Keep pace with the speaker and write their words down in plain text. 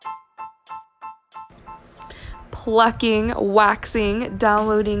plucking, waxing,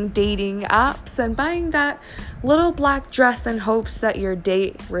 downloading dating apps, and buying that little black dress in hopes that your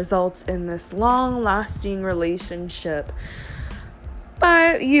date results in this long-lasting relationship.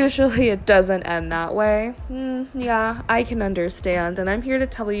 But usually it doesn't end that way. Yeah, I can understand. And I'm here to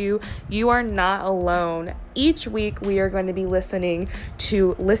tell you, you are not alone. Each week we are going to be listening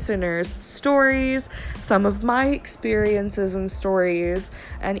to listeners' stories, some of my experiences and stories,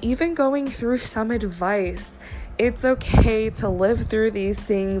 and even going through some advice. It's okay to live through these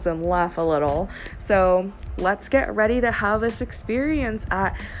things and laugh a little. So let's get ready to have this experience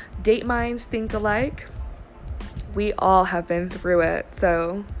at Date Minds Think Alike. We all have been through it,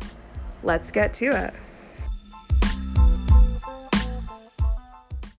 so let's get to it.